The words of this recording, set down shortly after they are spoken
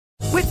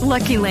With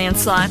Lucky Land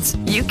Slots,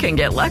 you can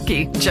get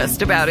lucky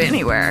just about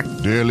anywhere.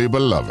 Dearly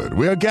beloved,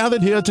 we are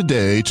gathered here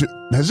today to...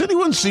 Has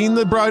anyone seen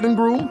the bride and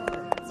groom?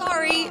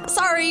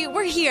 Sorry,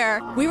 we're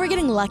here. We were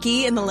getting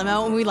lucky in the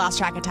limo and we lost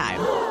track of time.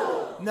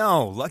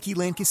 No, Lucky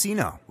Land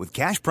Casino, with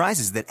cash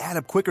prizes that add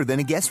up quicker than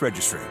a guest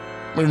registry.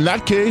 In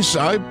that case,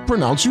 I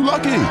pronounce you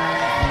lucky.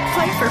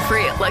 Play for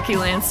free at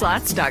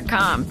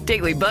LuckyLandSlots.com.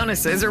 Daily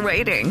bonuses are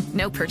waiting.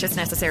 No purchase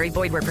necessary.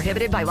 Void where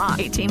prohibited by law.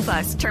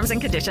 18+. Terms and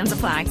conditions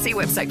apply. See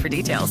website for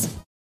details.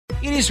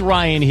 It is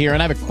Ryan here,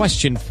 and I have a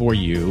question for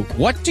you.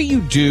 What do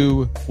you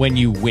do when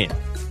you win?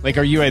 Like,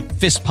 are you a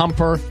fist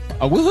pumper,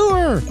 a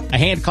woohooer, a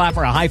hand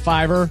clapper, a high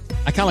fiver?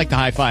 I kind of like the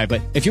high five,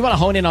 but if you want to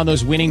hone in on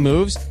those winning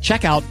moves,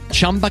 check out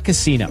Chumba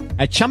Casino.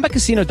 At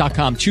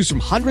ChumbaCasino.com, choose from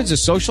hundreds of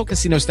social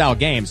casino-style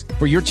games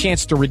for your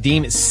chance to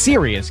redeem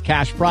serious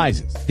cash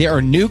prizes. There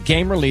are new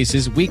game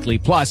releases weekly,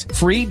 plus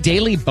free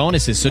daily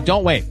bonuses, so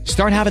don't wait.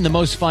 Start having the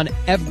most fun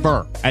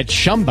ever at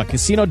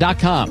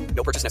ChumbaCasino.com.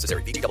 No purchase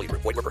necessary. VGW.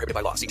 Void where prohibited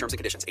by law. See terms and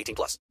conditions.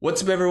 18+.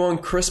 What's up, everyone?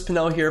 Chris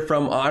Pennell here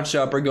from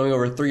OddsShopper, going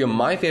over 3 of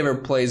my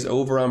favorite plays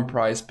over on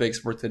Prize Picks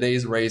for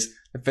today's race,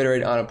 the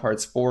Federated Auto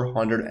Parts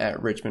 400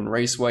 at Richmond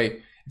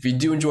Raceway. If you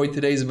do enjoy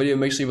today's video,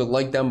 make sure you leave a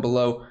like down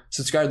below,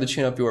 subscribe to the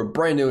channel if you are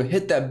brand new,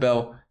 hit that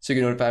bell so you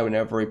get notified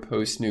whenever we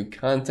post new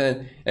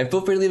content, and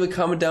feel free to leave a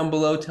comment down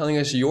below telling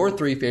us your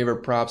 3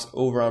 favorite props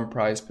over on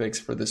Prize Picks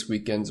for this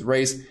weekend's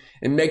race.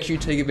 And make sure you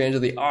take advantage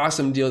of the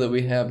awesome deal that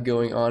we have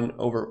going on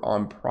over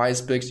on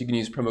Prize Picks. You can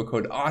use promo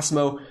code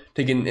AWESEMO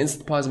to get an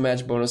instant deposit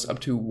match bonus up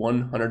to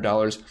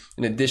 $100,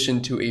 in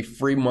addition to a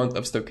free month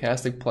of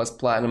Stokastic Plus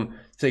Platinum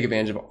to take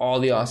advantage of all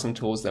the awesome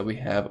tools that we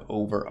have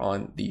over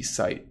on the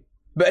site.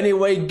 But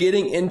anyway,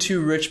 getting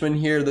into Richmond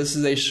here, this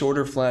is a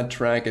shorter flat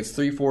track. It's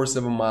 3/4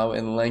 of a mile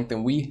in length,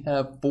 and we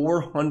have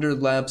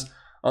 400 laps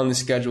on the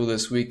schedule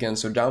this weekend,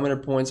 so Dominator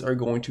points are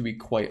going to be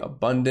quite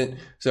abundant.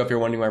 So if you're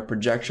wondering why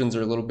projections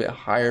are a little bit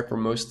higher for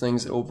most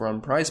things over on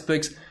Prize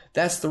Picks,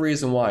 that's the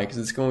reason why, because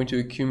it's going to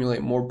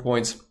accumulate more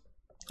points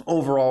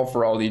overall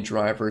for all the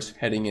drivers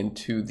heading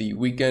into the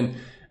weekend.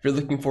 If you're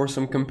looking for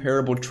some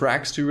comparable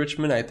tracks to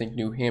Richmond, I think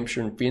New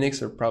Hampshire and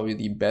Phoenix are probably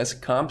the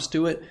best comps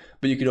to it,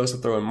 but you could also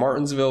throw in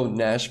Martinsville,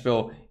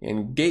 Nashville,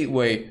 and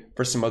Gateway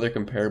for some other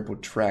comparable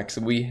tracks.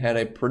 And we had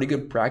a pretty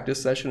good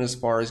practice session as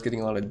far as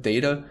getting a lot of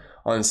data.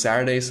 On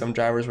Saturday, some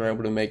drivers were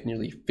able to make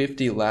nearly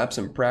 50 laps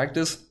in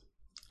practice,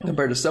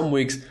 compared to some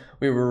weeks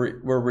we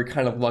were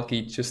kind of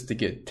lucky just to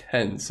get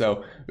 10.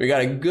 So we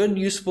got a good,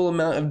 useful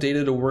amount of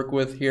data to work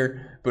with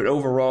here, but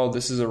overall,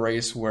 this is a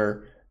race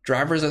where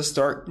drivers that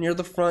start near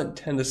the front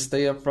tend to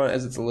stay up front,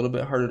 as it's a little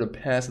bit harder to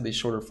pass at these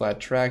shorter flat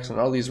tracks, and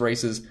all these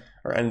races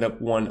are end up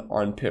won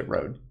on pit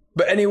road.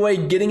 But anyway,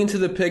 getting into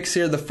the picks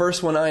here, the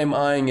first one I am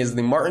eyeing is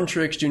the Martin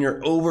Truex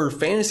Jr. over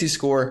fantasy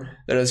score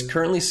that is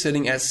currently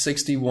sitting at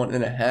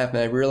 61.5, and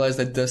I realize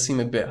that does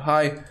seem a bit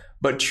high,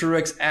 but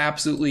Truex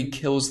absolutely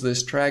kills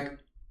this track,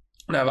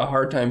 and I have a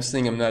hard time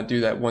seeing him not do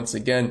that once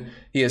again.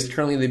 He is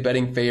currently the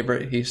betting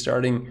favorite. He's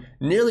starting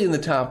nearly in the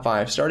top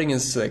 5, starting in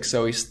 6,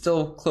 so he's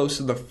still close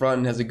to the front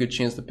and has a good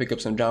chance to pick up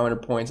some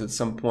Dominator points at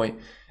some point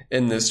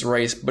in this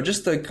race. But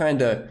just to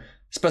kind of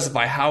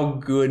specify how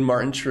good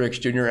Martin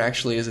Truex Jr.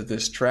 actually is at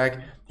this track,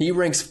 he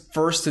ranks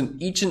first in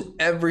each and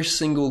every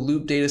single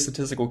loop data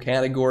statistical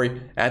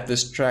category at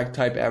this track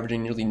type,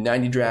 averaging nearly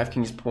 90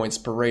 DraftKings points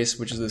per race,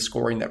 which is the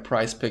scoring that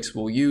Prize Picks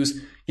will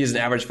use. He has an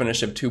average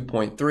finish of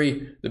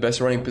 2.3, the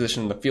best running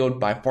position in the field,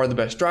 by far the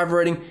best driver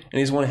rating, and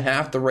he's won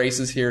half the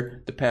races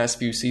here the past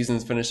few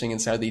seasons, finishing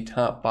inside the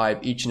top 5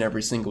 each and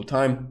every single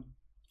time.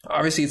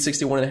 Obviously, at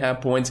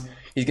 61.5 points,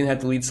 he's going to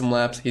have to lead some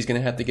laps. He's going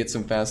to have to get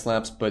some fast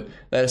laps, but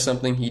that is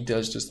something he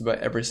does just about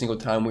every single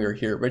time we are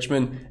here at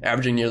Richmond,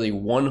 averaging nearly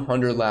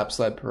 100 laps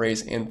led per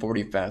race and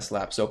 40 fast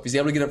laps. So if he's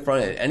able to get up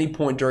front at any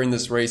point during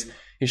this race,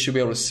 he should be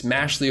able to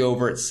smash the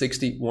over at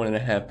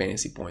 61.5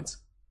 fantasy points.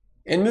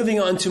 And moving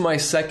on to my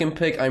second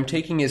pick, I'm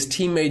taking his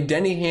teammate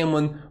Denny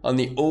Hamlin on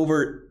the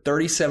over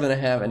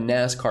 37.5 in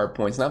NASCAR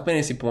points. Not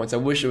fantasy points. I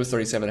wish it was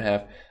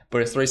 37.5,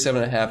 but it's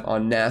 37.5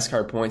 on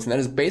NASCAR points. And that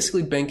is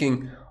basically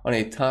banking on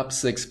a top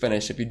 6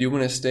 finish. If you do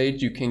win a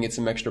stage, you can get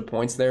some extra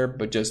points there,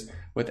 but just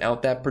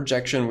without that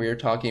projection, we are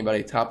talking about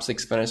a top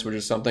 6 finish, which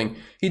is something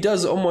he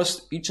does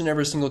almost each and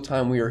every single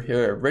time we are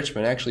here at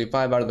Richmond. Actually,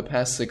 5 out of the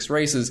past 6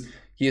 races,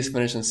 he has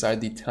finished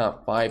inside the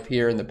top 5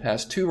 here. In the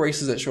past 2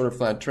 races at shorter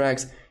flat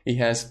tracks, he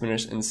has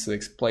finished in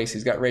 6th place.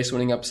 He's got race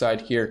winning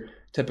upside here.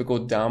 Typical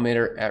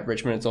Dominator at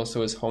Richmond. It's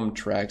also his home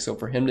track. So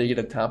for him to get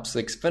a top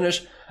 6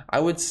 finish, I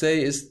would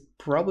say is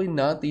probably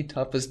not the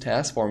toughest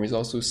task for him. He's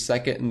also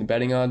second in the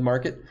betting odd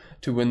market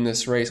to win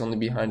this race, only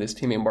behind his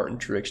teammate Martin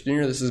Truex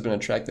Jr. This has been a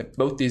track that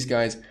both these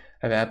guys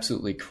have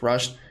absolutely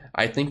crushed.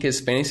 I think his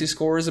fantasy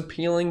score is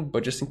appealing,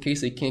 but just in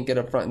case he can't get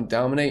up front and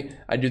dominate,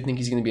 I do think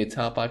he's going to be a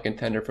top 5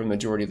 contender for the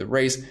majority of the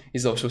race.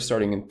 He's also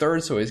starting in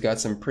 3rd, so he's got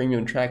some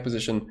premium track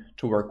position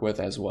to work with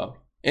as well.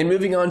 And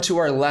moving on to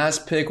our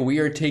last pick, we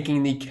are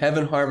taking the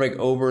Kevin Harvick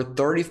over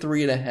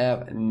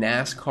 33.5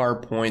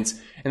 NASCAR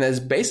points. And that is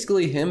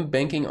basically him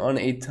banking on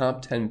a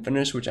top 10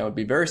 finish, which I would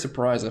be very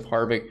surprised if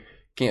Harvick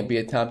can't be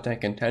a top 10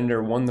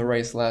 contender, won the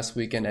race last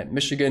weekend at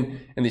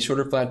Michigan, and the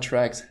shorter flat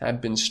tracks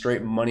have been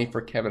straight money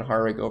for Kevin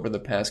Harvick over the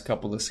past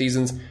couple of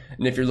seasons.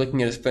 And if you're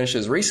looking at his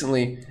finishes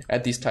recently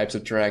at these types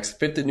of tracks,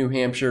 5th at New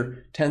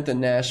Hampshire, 10th at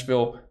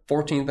Nashville,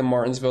 14th at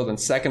Martinsville, then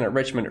 2nd at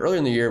Richmond earlier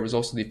in the year, was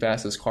also the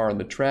fastest car on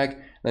the track,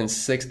 then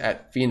 6th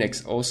at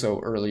Phoenix also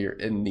earlier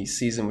in the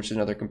season, which is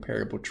another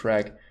comparable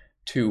track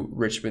to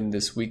Richmond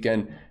this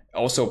weekend.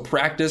 Also,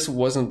 practice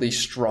wasn't the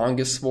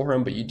strongest for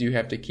him, but you do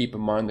have to keep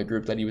in mind the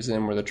group that he was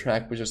in where the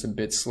track was just a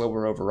bit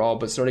slower overall.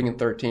 But starting in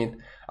 13th,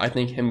 I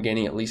think him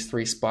gaining at least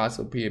 3 spots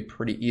would be a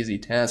pretty easy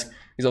task.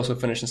 He's also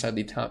finished inside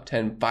the top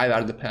 10 5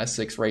 out of the past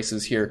 6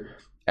 races here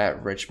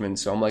at Richmond.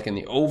 So I'm liking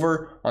the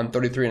over on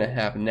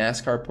 33.5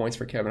 NASCAR points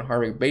for Kevin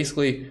Harvick,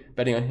 basically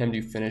betting on him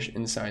to finish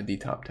inside the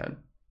top 10.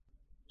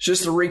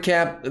 Just to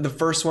recap, the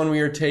first one we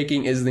are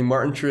taking is the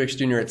Martin Truex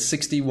Jr. at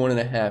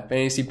 61.5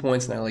 fantasy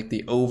points, and I like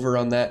the over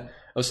on that.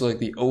 I also like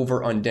the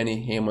over on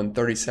Denny Hamlin,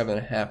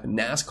 37.5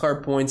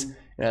 NASCAR points.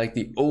 And I like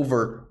the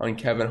over on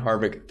Kevin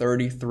Harvick,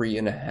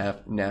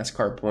 33.5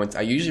 NASCAR points.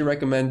 I usually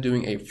recommend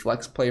doing a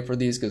flex play for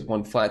these because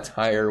one flat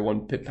tire,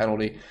 one pit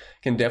penalty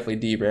can definitely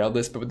derail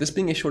this. But with this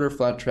being a shorter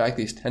flat track,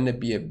 these tend to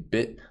be a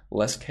bit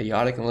less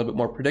chaotic and a little bit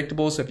more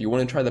predictable. So if you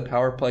want to try the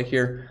power play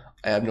here,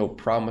 I have no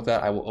problem with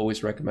that. I will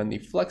always recommend the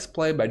flex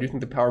play, but I do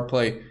think the power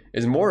play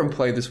is more in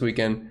play this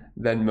weekend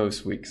than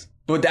most weeks.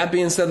 But with that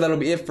being said, that'll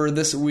be it for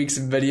this week's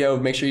video.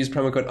 Make sure you use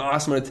promo code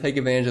AWESOME to take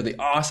advantage of the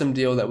awesome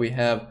deal that we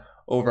have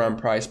over on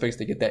PrizePicks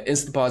to get that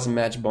instant deposit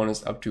match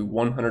bonus up to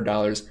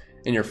 $100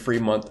 in your free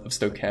month of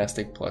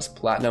Stokastic Plus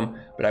Platinum.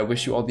 But I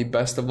wish you all the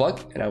best of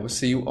luck, and I will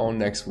see you all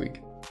next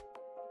week.